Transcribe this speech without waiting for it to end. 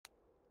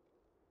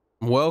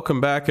Welcome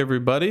back,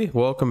 everybody.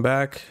 Welcome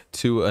back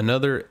to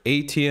another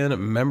ATN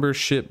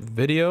membership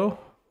video.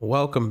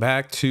 Welcome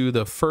back to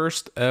the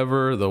first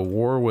ever The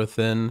War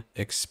Within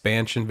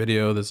expansion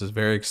video. This is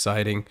very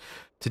exciting.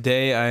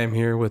 Today I am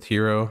here with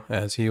Hero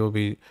as he will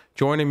be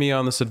joining me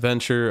on this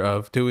adventure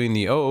of doing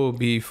the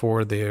OOB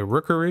for the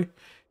Rookery.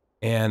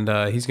 And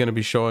he's going to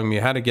be showing me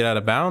how to get out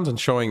of bounds and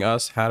showing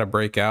us how to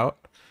break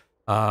out.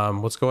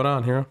 What's going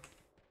on, Hero?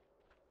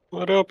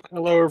 What up?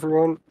 Hello,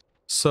 everyone.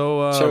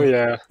 So,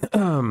 Yeah,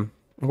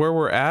 where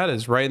we're at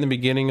is right in the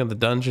beginning of the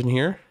dungeon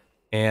here,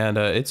 and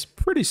it's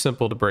pretty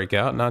simple to break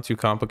out, not too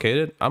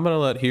complicated. I'm gonna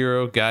let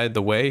Hero guide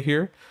the way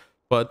here,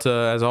 but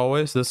as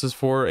always, this is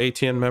for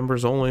ATN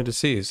members only to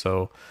see.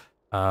 So,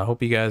 I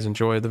hope you guys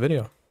enjoy the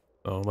video.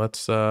 So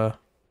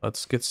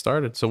let's get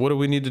started. So, what do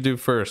we need to do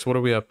first? What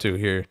are we up to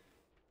here?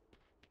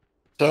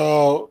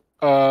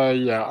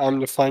 yeah,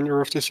 I'm the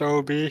finder of this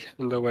OB,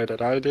 and the way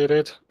that I did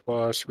it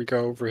was we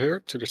go over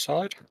here to the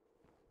side,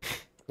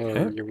 Okay.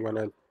 and you want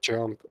to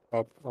jump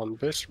up on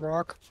this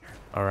rock,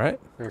 All right.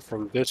 and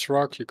from this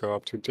rock you go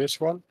up to this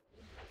one,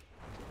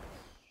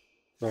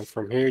 and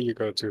from here you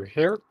go to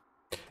here.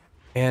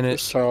 And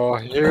it. So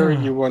here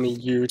you want to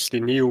use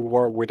the new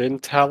War Within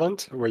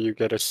talent, where you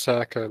get a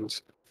second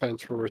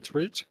vengeful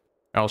retreat.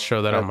 I'll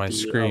show that on my The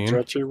screen.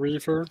 Aldrete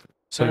Reaver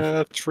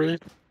So tree.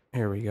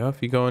 here we go.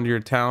 If you go into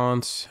your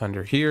talents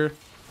under here,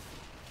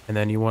 and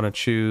then you want to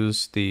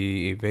choose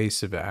the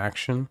evasive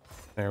action.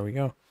 There we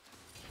go.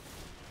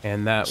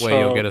 And that way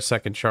you'll get a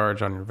second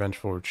charge on your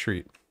vengeful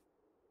retreat.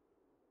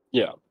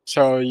 Yeah,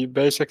 so you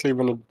basically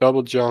want to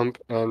double jump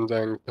and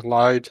then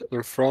glide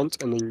in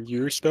front and then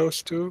use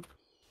those two.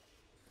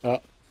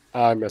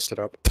 I messed it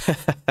up.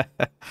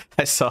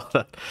 I saw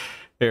that.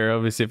 Here,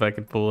 let me see if I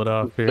can pull it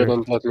off here.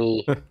 Didn't let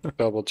me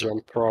double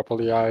jump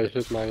properly. I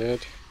hit my head.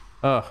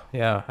 Oh,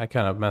 yeah, I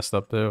kind of messed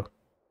up too.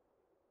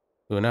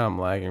 Ooh, now I'm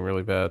lagging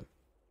really bad.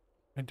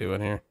 What am I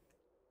doing here?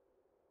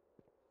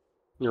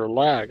 You're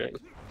lagging.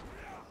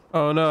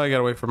 Oh no, I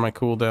gotta wait for my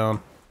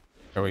cooldown.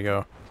 There we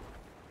go.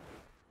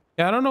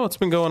 Yeah, I don't know what's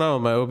been going on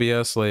with my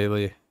OBS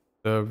lately.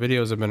 The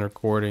videos I've been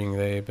recording,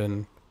 they've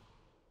been,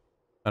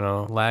 I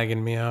don't know,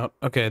 lagging me out.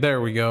 Okay,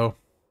 there we go.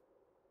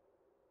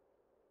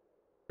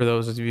 For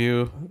those of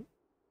you.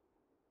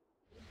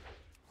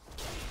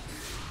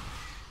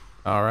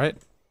 All right.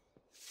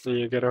 So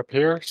you get up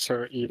here,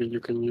 so either you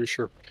can use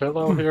your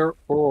pillow here,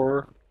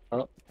 or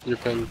you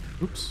can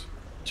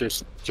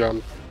just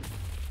jump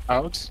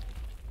out.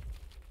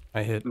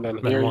 I hit and then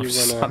here you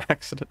want on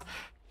accident.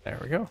 There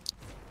we go.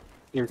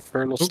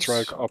 Infernal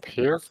Strike up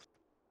here.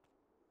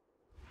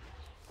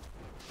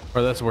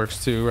 Or that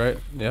works too, right?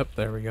 Yep,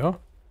 there we go.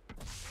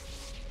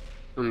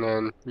 And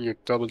then you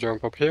double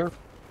jump up here.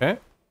 Okay.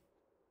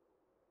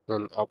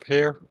 Then up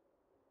here.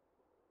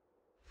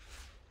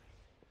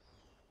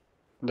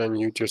 Then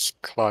you just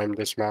climb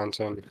this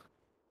mountain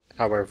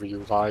however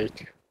you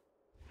like.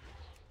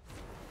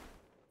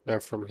 Then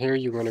from here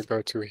you want to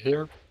go to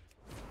here.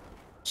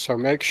 So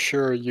make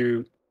sure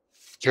you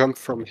jump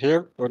from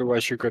here,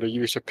 otherwise you're going to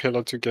use a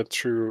pillow to get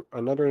through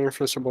another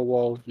invisible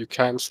wall. You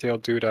can still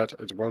do that,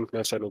 it won't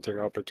mess anything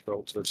up, it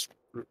will just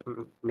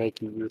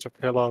make you use a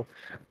pillow.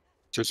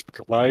 Just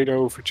glide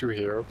over to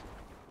here.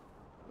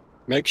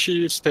 Make sure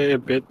you stay a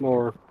bit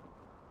more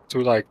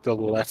to like the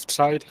left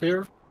side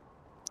here.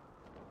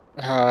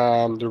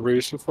 The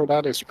reason for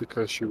that is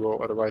because you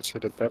will otherwise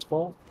hit a dead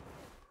wall.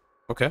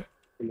 Okay.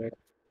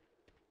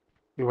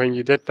 When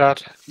you did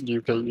that,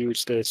 you can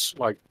use this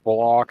like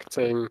block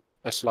thing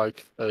as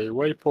like a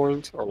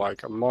waypoint or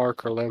like a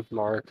marker,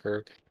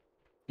 landmarker.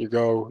 You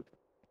go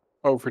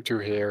over to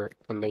here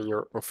and then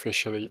you're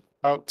officially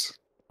out.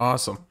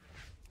 Awesome.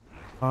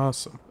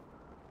 Awesome.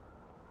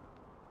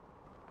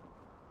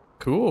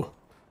 Cool.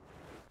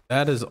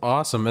 That is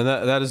awesome. And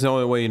that is the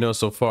only way you know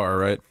so far,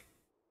 right?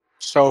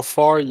 So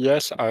far,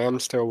 yes, I am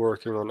still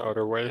working on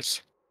other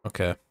ways.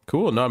 Okay,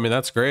 cool. No, I mean,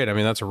 that's great. I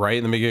mean, that's right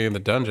in the beginning of the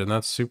dungeon.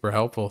 That's super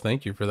helpful.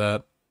 Thank you for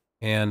that.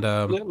 And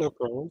yeah, no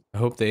problem. I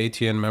hope the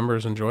ATN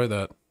members enjoy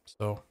that.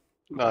 So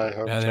I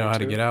hope they know how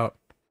to get out.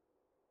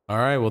 All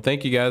right. Well,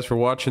 thank you guys for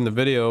watching the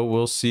video.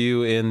 We'll see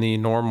you in the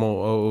normal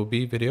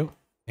OOB video,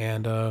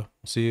 and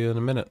see you in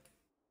a minute.